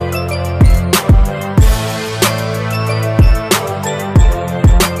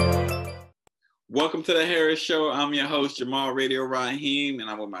Welcome to the Harris Show. I'm your host, Jamal Radio Raheem, and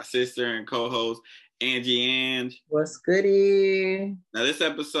I'm with my sister and co-host, Angie Ange. What's goody? Now, this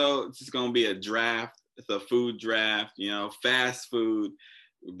episode is going to be a draft. It's a food draft, fast food.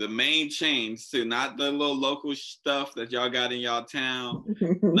 The main chains, too, not the little local stuff that y'all got in y'all town.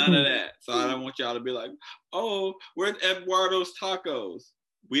 None of that. So I don't want y'all to be like, oh, where's Eduardo's Tacos?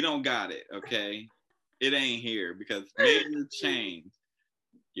 We don't got it, okay? It ain't here because major chains.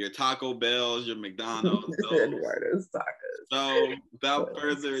 Your Taco Bells, your McDonald's. Eduardo's Tacos. So without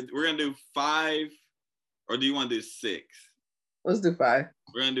further, we're going to do 5, or do you want to do 6? Let's do 5.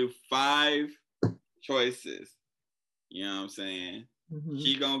 We're going to do 5 choices. You know what I'm saying? Mm-hmm.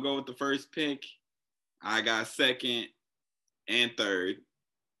 She going to go with the first pick. I got second and third.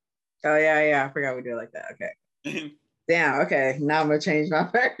 Oh, yeah. I forgot we did it like that. Okay. Damn, okay. Now I'm going to change my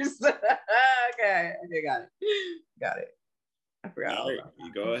first. Okay, got it. I forgot. All right,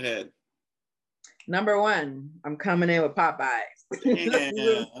 you go ahead. Number 1, I'm coming in with Popeyes.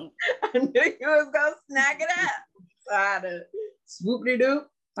 Yeah. I knew you was going to snack it up. So I had to swoop-de-doop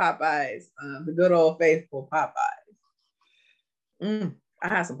Popeyes. The good old faithful Popeyes. I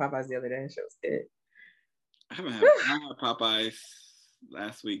had some Popeyes the other day. It was good. I had Popeyes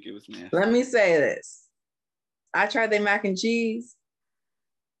last week. It was nasty. Let me say this. I tried their mac and cheese.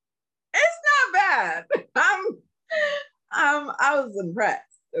 It's not bad. I was impressed.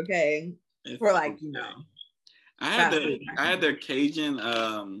 Okay, for like I had their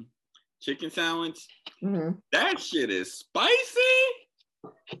Cajun chicken sandwich. Mm-hmm. That shit is spicy.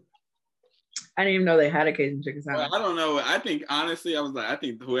 I didn't even know they had a Cajun chicken sandwich. Well, I don't know. I think honestly, I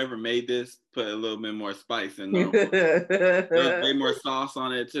think whoever made this put a little bit more spice in normal. There's way more sauce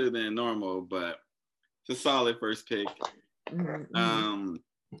on it too than normal, but it's a solid first pick. Mm-hmm.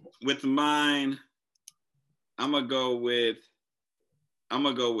 With mine, I'm gonna go with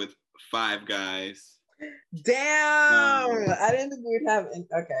Five Guys. Damn, I didn't think we'd have.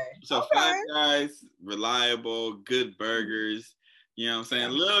 Okay. So Five Guys, reliable, good burgers. You know what I'm saying? A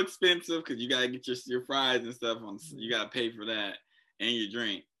little expensive because you gotta get your fries and stuff on. You gotta pay for that and your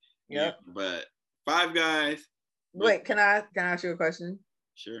drink. Yep. Yeah, but Five Guys. Wait, can I ask you a question?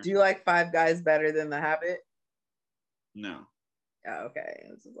 Sure. Do you like Five Guys better than The Habit? No. Oh, okay.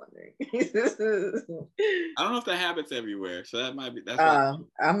 I was just wondering. I don't know if The Habit's everywhere, so that might be. That's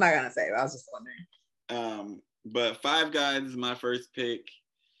I'm not gonna say. I was just wondering. But Five Guys is my first pick.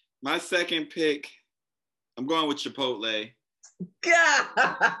 My second pick, I'm going with Chipotle.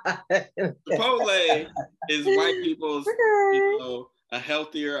 Chipotle is white people's, a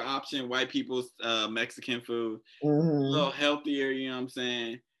healthier option. White people's Mexican food, a little healthier. You know what I'm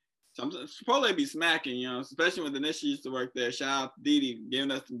saying? Chipotle be smacking, especially when Denisha used to work there. Shout out to Didi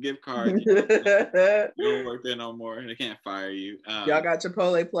giving us some gift cards. You don't work there no more. They can't fire you. Y'all got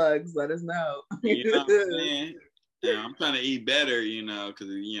Chipotle plugs. Let us know. You know what I'm saying? I'm trying to eat better, because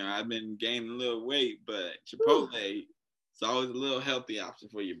I've been gaining a little weight, but Chipotle, it's always a little healthy option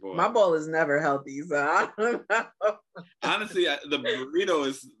for your boy. My bowl is never healthy, so I don't know. Honestly, the burrito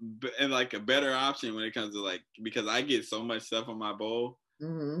is like a better option when it comes to because I get so much stuff on my bowl.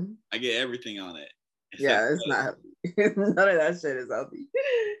 Mm-hmm. I get everything on it. Yeah, it's not healthy. None of that shit is healthy.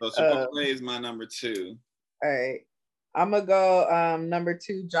 So Chipotle is my number 2. All right. I'm going to go number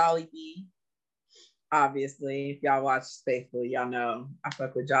 2, Jollibee. Obviously, if y'all watch faithfully, y'all know I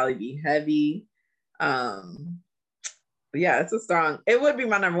fuck with Jollibee heavy. But yeah, it would be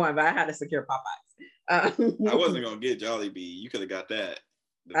my number 1, but I had to secure Popeyes. I wasn't going to get Jollibee. You could have got that.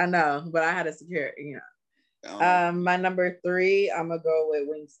 I know, but I had to secure it, My number 3, I'm gonna go with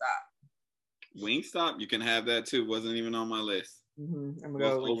Wingstop. Wingstop, you can have that too. Wasn't even on my list. Mm-hmm. I'm gonna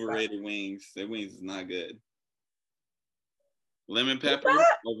go with overrated wings. Their wings is not good. Lemon pepper,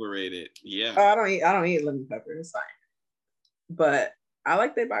 overrated. Yeah. Oh, I don't eat lemon pepper. It's fine. But I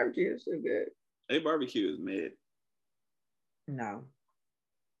like their barbecue. It's so good. Their barbecue is mid. No.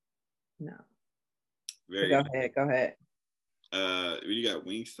 Very Go good. ahead. You got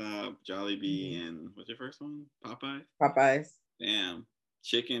Wingstop, Jollibee, and what's your first one? Popeyes. Damn.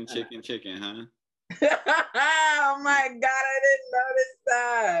 Chicken, huh? Oh my God, I didn't notice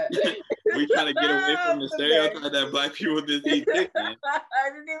that. We trying to get away from the stereotype that black people just eat chicken. I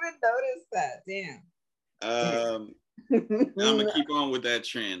didn't even notice that. Damn. I'm gonna keep on with that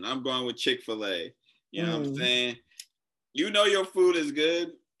trend. I'm going with Chick-fil-A. You know what I'm saying? Your food is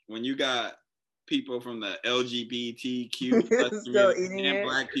good when you got people from the LGBTQ plus community and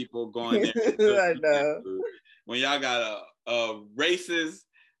black people going there. I know. When y'all got a racist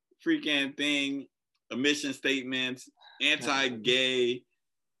freaking thing, mission statements, anti-gay,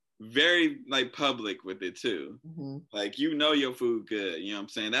 very public with it too. Your food good. You know what I'm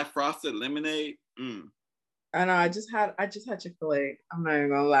saying? That frosted lemonade, I know. I just had Chick-fil-A. I'm not even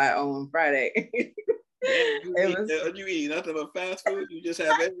gonna lie. On Friday. You eat nothing but fast food. You just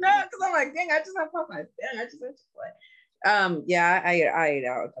have everything. No, because I'm like, dang, I just have Popeyes. Dang, I just had Chick-fil-A. Yeah, I ate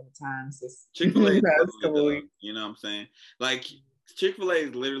out a couple times. Chick-fil-A, you know what I'm saying? Like Chick-fil-A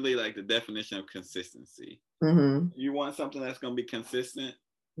is literally like the definition of consistency. Mm-hmm. You want something that's gonna be consistent.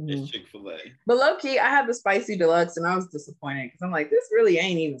 It's Chick-fil-A. But low key, I had the spicy deluxe, and I was disappointed because I'm like, this really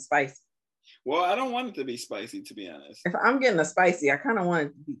ain't even spicy. Well, I don't want it to be spicy, to be honest. If I'm getting a spicy, I kind of want it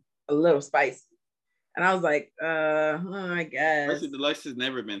to be a little spicy. And I was like, I guess. Spicy deluxe has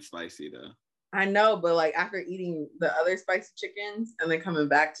never been spicy though. I know, but like after eating the other spicy chickens and then coming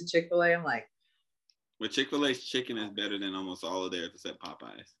back to Chick-fil-A, I'm like, but Chick-fil-A's chicken is better than almost all of theirs except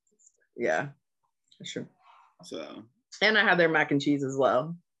Popeyes. Yeah, for sure. So. And I had their mac and cheese as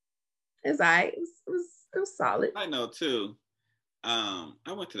well. It was solid. I know too. I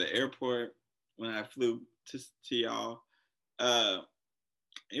went to the airport when I flew to y'all.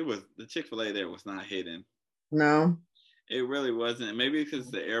 It was the Chick-fil-A there was not hidden. No, it really wasn't. Maybe because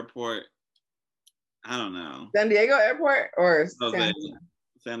the airport. I don't know. San Diego Airport or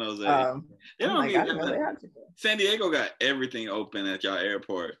San Jose. San Diego got everything open at y'all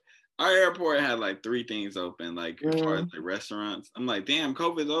airport. Our airport had like 3 things open, like as far as the restaurants. I'm like, damn,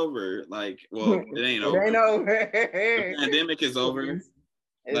 COVID's over. Like, well, it ain't over. It ain't over. The pandemic is over.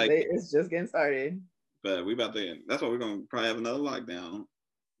 It's just getting started. But we about to. That's why we're gonna probably have another lockdown.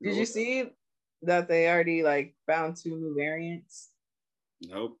 Did you see that they already like found 2 new variants?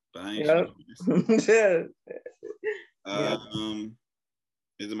 Nope. I ain't sure.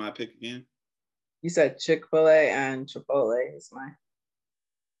 Is it my pick again? You said Chick-fil-A and Chipotle is mine.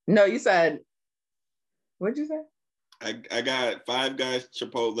 No, you said, what'd you say? I got Five Guys,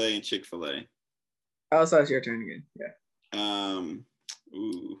 Chipotle, and Chick-fil-A. Oh, so it's your turn again. Yeah. I'm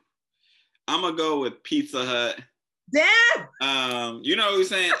gonna go with Pizza Hut. Damn. You know what I'm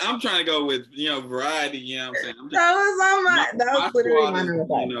saying? I'm trying to go with variety. You know what I'm saying? That was literally my number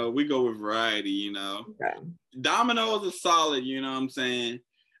 5. You know, we go with variety. You know, okay. Domino's is solid. You know what I'm saying?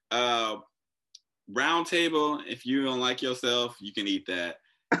 Round Table. If you don't like yourself, you can eat that.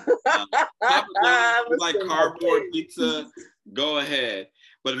 Papa John's, you like cardboard pizza, go ahead.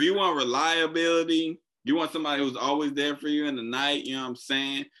 But if you want reliability, you want somebody who's always there for you in the night, you know what I'm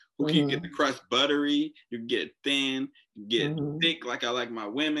saying? Who can get the crust buttery, you can get thin, you get thick like I like my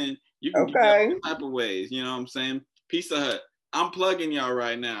women. You can get all type of ways, you know what I'm saying? Pizza Hut. I'm plugging y'all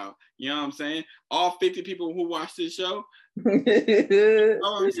right now. You know what I'm saying? All 50 people who watch this show. You know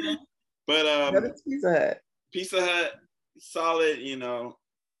what I'm saying? But Pizza Hut, solid, you know.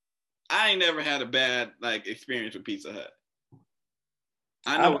 I ain't never had a bad experience with Pizza Hut.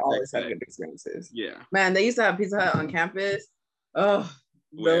 I've always had good experiences. Yeah. Man, they used to have Pizza Hut on campus. Oh,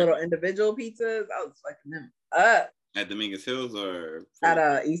 the little individual pizzas. I was fucking them up. At Dominguez Hills or?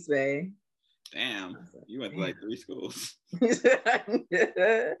 At East Bay. Damn. You went to 3 schools. But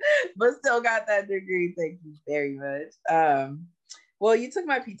still got that degree. Thank you very much. Well, you took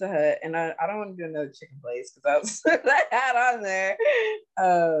my Pizza Hut, and I don't want to do another chicken place because that was I had on there.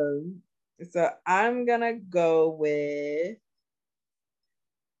 So I'm gonna go with.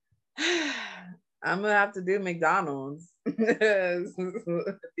 I'm gonna have to do McDonald's.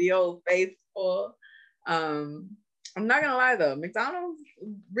 The old faithful. I'm not gonna lie though, McDonald's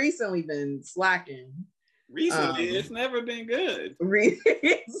recently been slacking. Recently, it's never been good.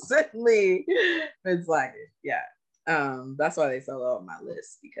 Recently, been slacking. Yeah. That's why they so low on my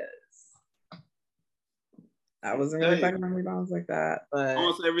list because I wasn't really talking about McDonald's like that. But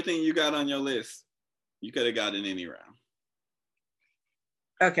almost everything you got on your list, you could have got in any round.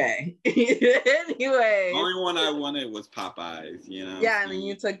 Okay. Anyway, the only one I wanted was Popeyes. You know. Yeah, and then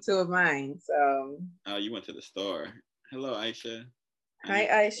you took 2 of mine. So. Oh, you went to the store. Hello, Aisha.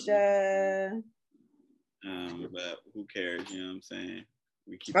 Hi, Aisha. But who cares? You know what I'm saying?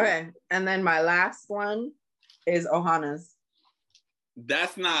 We keep. Okay, and then my last one is Ohana's.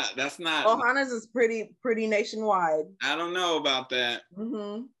 That's not. Ohana's is pretty like. I don't know about that.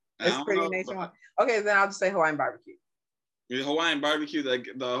 It's pretty nationwide. Okay, then I'll just say Hawaiian barbecue. Hawaiian barbecue, like.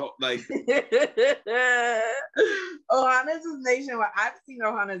 Ohana's is nationwide. I've seen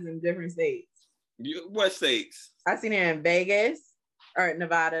Ohana's in different states. What states? I've seen it in Vegas or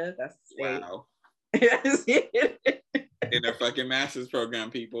Nevada. That's the state. Wow. In their fucking master's program,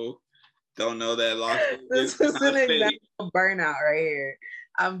 people don't know that Las Vegas. This is an example of burnout right here.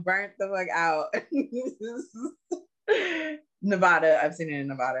 I'm burnt the fuck out. Nevada. I've seen it in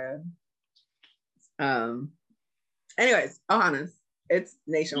Nevada. Anyways, Ohana's. It's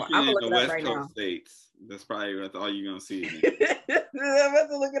nationwide. I'm gonna look it up right now. States. That's probably all you're gonna see. I'm about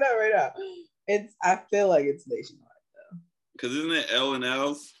to look it up right now. I feel like it's nationwide though. Because isn't it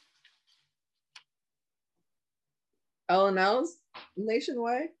L&L's? L&L's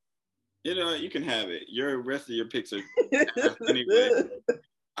nationwide. You know, you can have it. Your rest of your picks are anyway.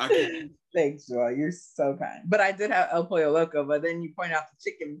 Okay. Thanks, Joy. You're so kind. But I did have El Pollo Loco, but then you point out the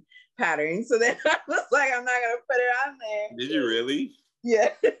chicken pattern. So then I was like, I'm not going to put it on there. Did you really?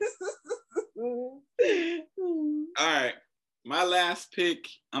 Yes. All right. My last pick,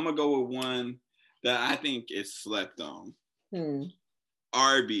 I'm going to go with one that I think is slept on.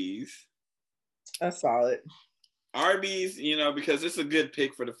 Arby's. That's solid. Arby's, you know, because it's a good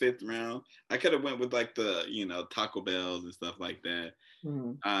pick for the 5th round. I could have went with like the, you know, Taco Bells and stuff like that.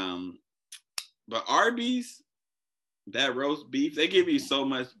 But Arby's, that roast beef, they give you so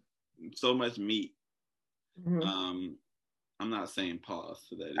much meat. I'm not saying pause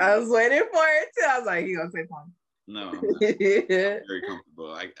for that. I was waiting for it too. I was like, he gonna say pause. No, I'm not. I'm very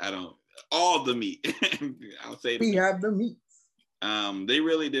comfortable. I don't all the meat. I'll say we have the meats. They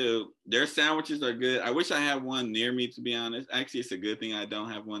really do. Their sandwiches are good. I wish I had one near me, to be honest. Actually, it's a good thing I don't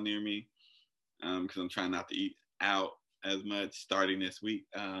have one near me, because I'm trying not to eat out as much starting this week.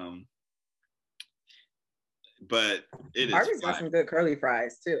 But it is. Arby's got some good curly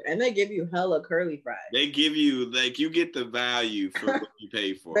fries too, and they give you hella curly fries. They give you you get the value for what you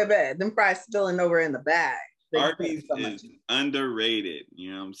pay for. Baby, them fries spilling over in the bag. Arby's is underrated.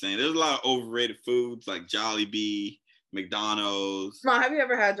 You know what I'm saying? There's a lot of overrated foods like Jollibee, McDonald's. Come on, have you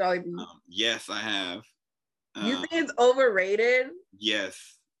ever had Jollibee? Yes, I have. You think it's overrated?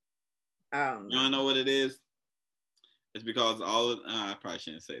 Yes. You want to know what it is? It's because I probably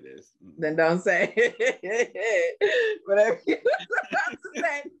shouldn't say this. Then don't say it. Whatever you were about to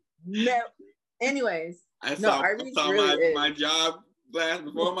say. No. Anyways. I saw really my job flash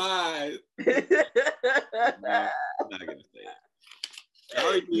before my eyes. I'm not going to say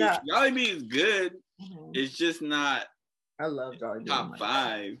it. Jollibee is good. It's just not. I love Jollibee. Top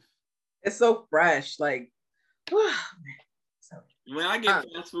 5. It's so fresh. Like, when I get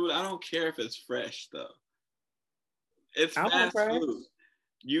fast food, I don't care if it's fresh though. It's fast food.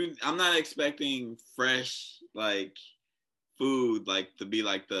 I'm not expecting fresh like food like to be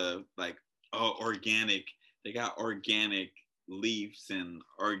like organic. They got organic leaves and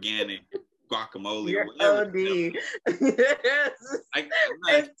organic guacamole or whatever.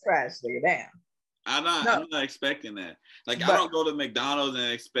 It's fresh, nigga. Damn. I'm not expecting that. Like, I don't go to McDonald's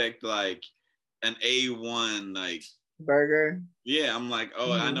and expect like an A1 like burger. Yeah, I'm like,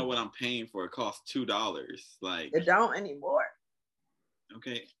 I know what I'm paying for. It costs $2. Like, it don't anymore.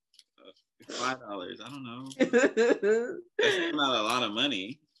 Okay, $5. I don't know. That's not a lot of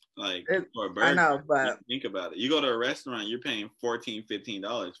money. Like for a burger. I know, but think about it. You go to a restaurant, you're paying $14,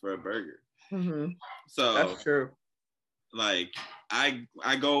 $15 for a burger. So that's true. Like I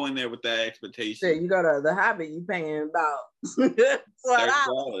go in there with that expectation. Yeah, you go to the Habit, you paying about $12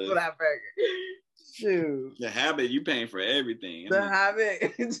 for that burger. Shoot. The Habit, you paying for everything. The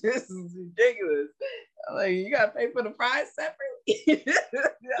Habit is just ridiculous. Like, you gotta pay for the fries separately.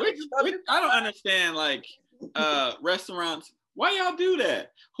 which I don't understand. Like restaurants, why y'all do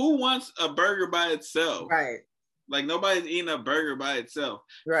that? Who wants a burger by itself? Right. Like, nobody's eating a burger by itself.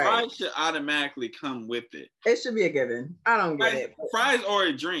 Right. Fries should automatically come with it. It should be a given. I don't get it. Fries or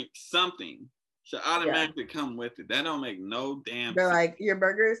a drink, something should automatically come with it. That don't make no damn They're sense. Like, your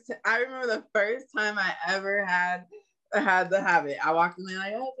burgers. I remember the first time I ever had the Habit. I walked in there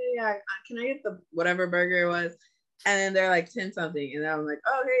like, okay, can I get the whatever burger it was? And then they're like 10 something. And then I'm like,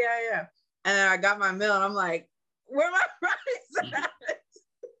 okay, yeah. And then I got my meal and I'm like, where are my fries at?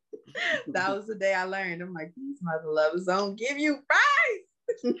 That was the day I learned. I'm like, these mother lovers don't give you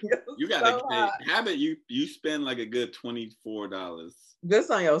fries. You gotta pay. Habit, you spend like a good $24.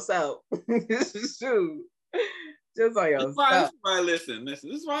 Just on yourself. Shoot. Just on yourself. Listen. This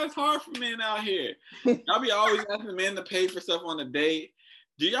is why it's hard for men out here. Y'all be always asking men to pay for stuff on a date.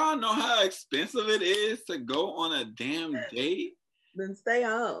 Do y'all know how expensive it is to go on a damn date? Then stay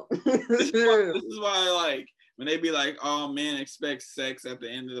home. This is why, like, when they be like, oh, man expects sex at the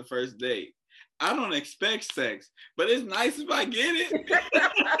end of the first date. I don't expect sex, but it's nice if I get it.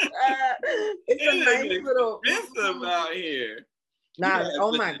 It's a nice little expensive out here. Nah,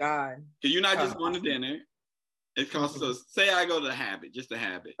 oh my God. Because you're not just going to dinner. It costs us, say I go to the Habit, just a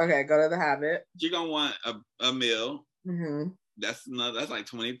Habit. Okay, go to the Habit. You're going to want a meal. That's like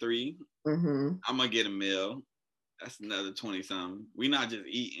 23. I'm going to get a meal. That's another 20 something. We're not just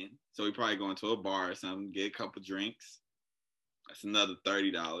eating. So we probably going to a bar or something, get a couple drinks. That's another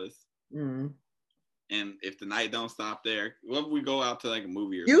 $30. And if the night don't stop there, what if we go out to like a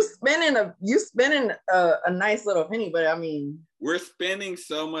movie or something? You spending a nice little penny, but I mean, we're spending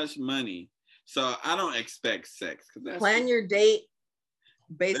so much money. So I don't expect sex. Plan your date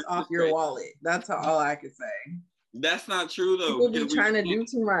based off your wallet. That's all I could say. That's not true though. People be trying to do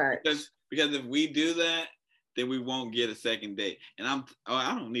too much. Because if we do that, then we won't get a second date. And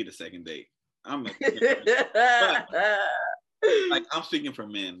I don't need a second date. I'm speaking for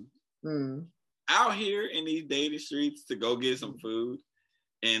men. Out here in these dating streets to go get some food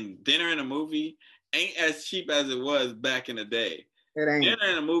and dinner and a movie ain't as cheap as it was back in the day. It ain't. Dinner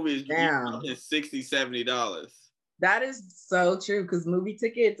and a movie is $60, $70. That is so true, because movie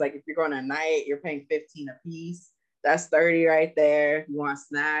tickets, like if you're going a night, you're paying $15 a piece. That's $30 right there. If you want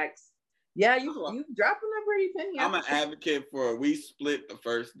snacks, yeah, you dropping a pretty penny. I'm an advocate for we split the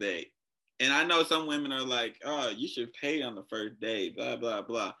first date. And I know some women are like, oh, you should pay on the first date, blah, blah,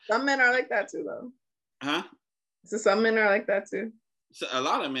 blah. Some men are like that too, though. Huh? So some men are like that too. So a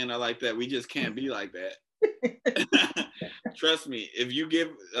lot of men are like that. We just can't be like that. Trust me, if you give,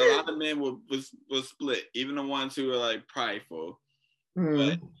 a lot of men will split, even the ones who are like prideful.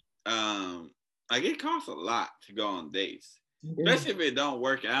 But like it costs a lot to go on dates, especially if it don't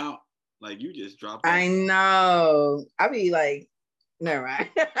work out. Like you just drop. I know. I be like, never mind.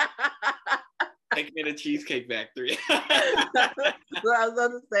 Take me to Cheesecake Factory. So I was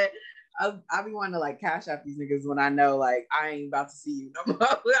about to say, I be wanting to like cash out these niggas when I know like I ain't about to see you no more.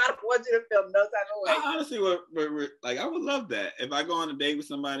 I don't want you to feel no type of way. Honestly, like I would love that if I go on a date with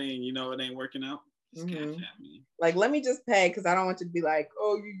somebody and you know it ain't working out. Just cash at me. Like let me just pay, because I don't want you to be like,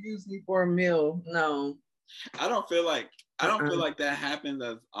 oh, you used me for a meal. No. I don't feel like that happens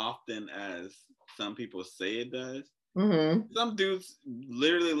as often as some people say it does. Some dudes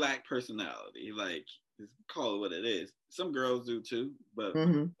literally lack personality. Like, just call it what it is. Some girls do too, but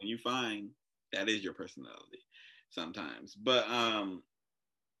when you find that is your personality sometimes. But and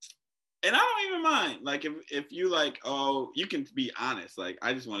I don't even mind. Like if you like, oh, you can be honest. Like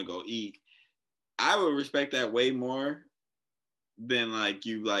I just want to go eat. I would respect that way more than like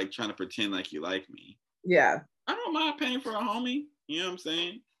you like trying to pretend like you like me. Yeah. I don't mind paying for a homie. You know what I'm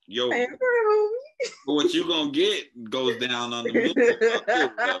saying? Yo, paying for a homie. But what you gonna get goes down on the middle. Be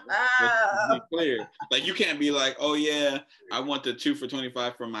clear. Like you can't be like, oh yeah, I want the 2 for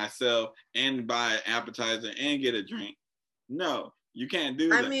 $25 for myself and buy an appetizer and get a drink. No, you can't do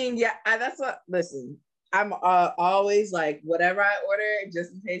that. I mean, yeah, that's what. Listen, I'm always like, whatever I order,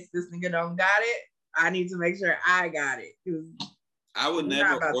 just in case this nigga don't got it, I need to make sure I got it. I would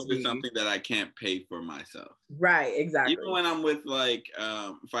never order something that I can't pay for myself. Right, exactly. Even when I'm with like,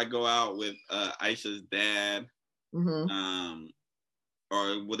 if I go out with Aisha's dad, or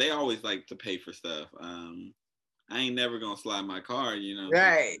well, they always like to pay for stuff. I ain't never gonna slide my card, you know.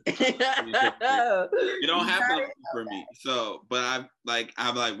 Right. You don't have to for me. So, but I'm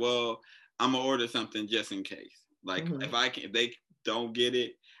like, well, I'm gonna order something just in case. Like if they don't get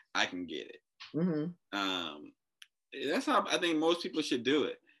it, I can get it. That's how I think most people should do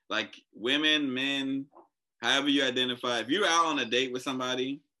it. Like women, men, however you identify. If you're out on a date with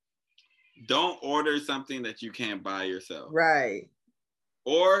somebody, don't order something that you can't buy yourself. Right.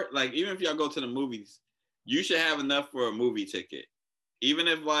 Or like even if y'all go to the movies, you should have enough for a movie ticket. Even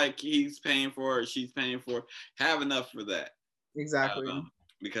if like he's paying for it or she's paying for it, have enough for that. Exactly.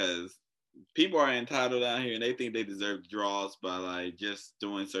 Because people are entitled out here and they think they deserve draws by like just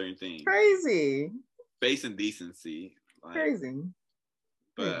doing certain things. Crazy. Face and decency. Like, crazy.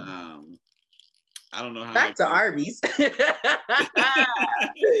 But I don't know how. Back to Arby's.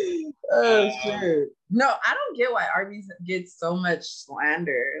 Oh shit. No, I don't get why Arby's gets so much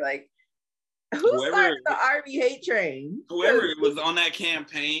slander. Like who started the Arby hate train? Whoever was on that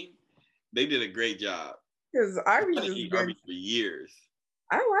campaign, they did a great job. Because Arby's is good. Arby's for years.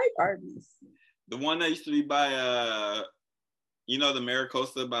 I like Arby's. The one that used to be by the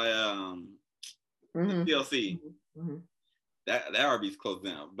Maricosta by TLC. That Arby's closed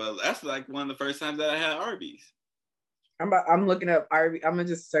down. But that's like one of the first times that I had Arby's. I'm looking up Arby's. I'm gonna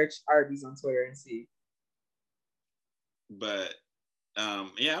just search Arby's on Twitter and see. But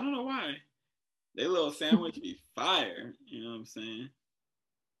yeah, I don't know why. Their little sandwich be fire. You know what I'm saying?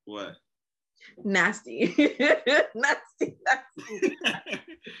 What? Nasty. Nasty.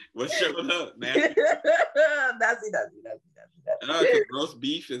 What showed up? Nasty. Nasty. Roast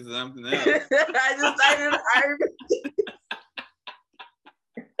beef is something else. I just typed in Arby's.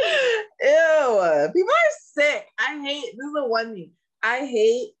 Ew. People are sick. I hate, this is the one thing. I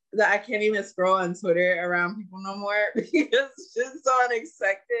hate that I can't even scroll on Twitter around people no more because it's just so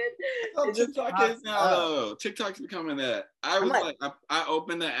unexpected. Oh, TikTok is now though. TikTok's becoming that. I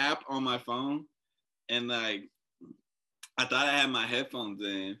opened the app on my phone and like I thought I had my headphones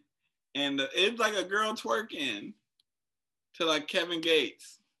in and it's like a girl twerking to like Kevin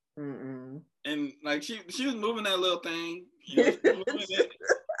Gates. And like she was moving that little thing, you know, moving it.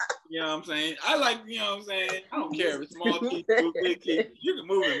 You know what I'm saying? I like, you know what I'm saying? I don't care if it's small teeth, big teeth. You can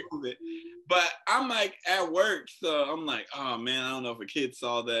move it. But I'm like at work, so I'm like, oh man, I don't know if a kid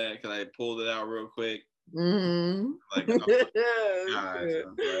saw that because I pulled it out real quick. Like, oh gosh.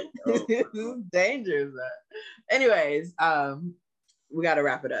 Like, oh. This is dangerous. Anyways, we gotta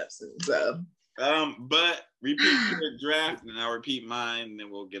wrap it up soon. So but repeat your draft and I'll repeat mine and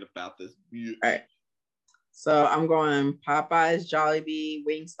then we'll get about this. All right. So I'm going Popeyes, Jollibee,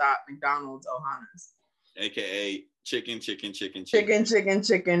 Wingstop, McDonald's, Ohana's. AKA chicken. Ohana's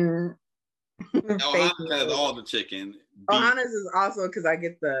has all the chicken. Ohana's is also because I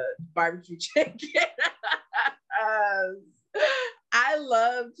get the barbecue chicken. I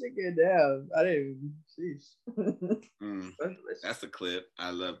love chicken. Damn, I didn't. Sheesh. That's a clip.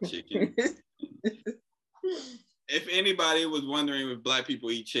 I love chicken. If anybody was wondering if Black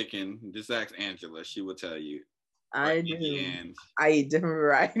people eat chicken, just ask Angela. She will tell you. I do. I eat different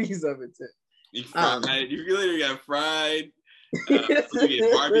varieties of it too. You literally got fried. You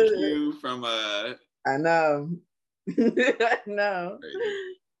get barbecue from I know. I know.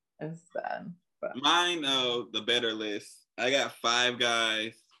 Crazy. That's sad. But. Mine, the better list. I got Five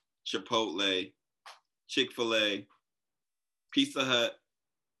Guys, Chipotle, Chick-fil-A, Pizza Hut,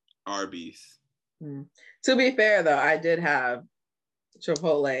 Arby's. To be fair, though, I did have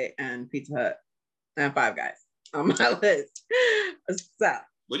Chipotle and Pizza Hut and Five Guys on my list. So,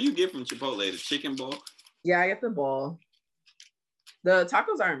 what do you get from Chipotle? The chicken bowl? Yeah, I get the bowl. The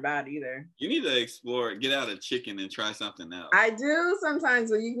tacos aren't bad either. You need to explore, get out of chicken and try something else. I do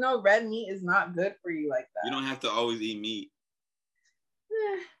sometimes, but you know red meat is not good for you like that. You don't have to always eat meat.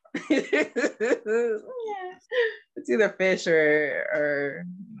 Yeah. It's either fish or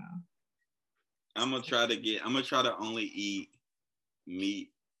you know. I'm gonna try to only eat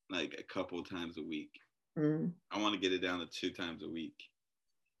meat like a couple times a week. I want to get it down to 2 times a week.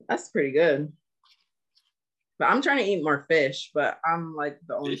 That's pretty good. But I'm trying to eat more fish, but I'm like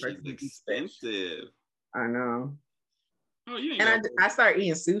the only Fish person who is eats fish. expensive. I know. Oh, you ain't and I started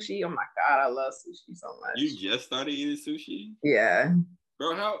eating sushi. Oh my God, I love sushi so much. You just started eating sushi? Yeah.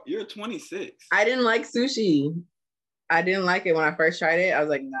 Bro, you're 26. I didn't like sushi. I didn't like it when I first tried it. I was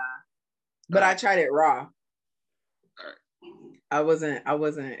like, nah. But I tried it raw. I wasn't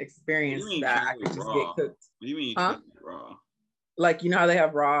experienced that I could just get cooked. What do you mean you cooked it raw? Like, you know how they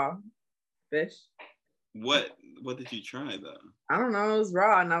have raw fish? What did you try though? I don't know. It was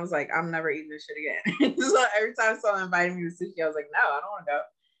raw, and I was like, I'm never eating this shit again. So every time someone invited me to sushi, I was like, no, I don't want to go.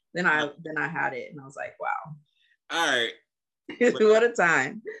 Then I had it, and I was like, wow. All right. What a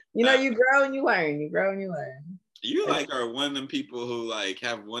time. You know, you grow and you learn. You like are one of them people who like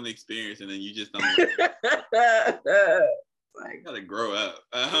have one experience and then you just don't. Like, you gotta grow up.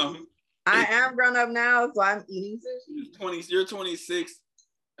 I am grown up now, so I'm eating sushi. You're 26.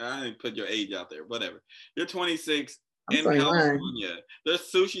 I didn't put your age out there. Whatever. You're 26 in 21. California.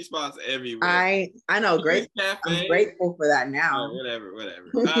 There's sushi spots everywhere. I know. Great. I'm grateful for that now. Whatever.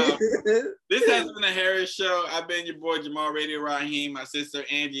 This has been the Harris Show. I've been your boy Jamal Radio Raheem, my sister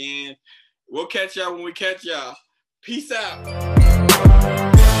Angie Ann. We'll catch y'all when we catch y'all. Peace out.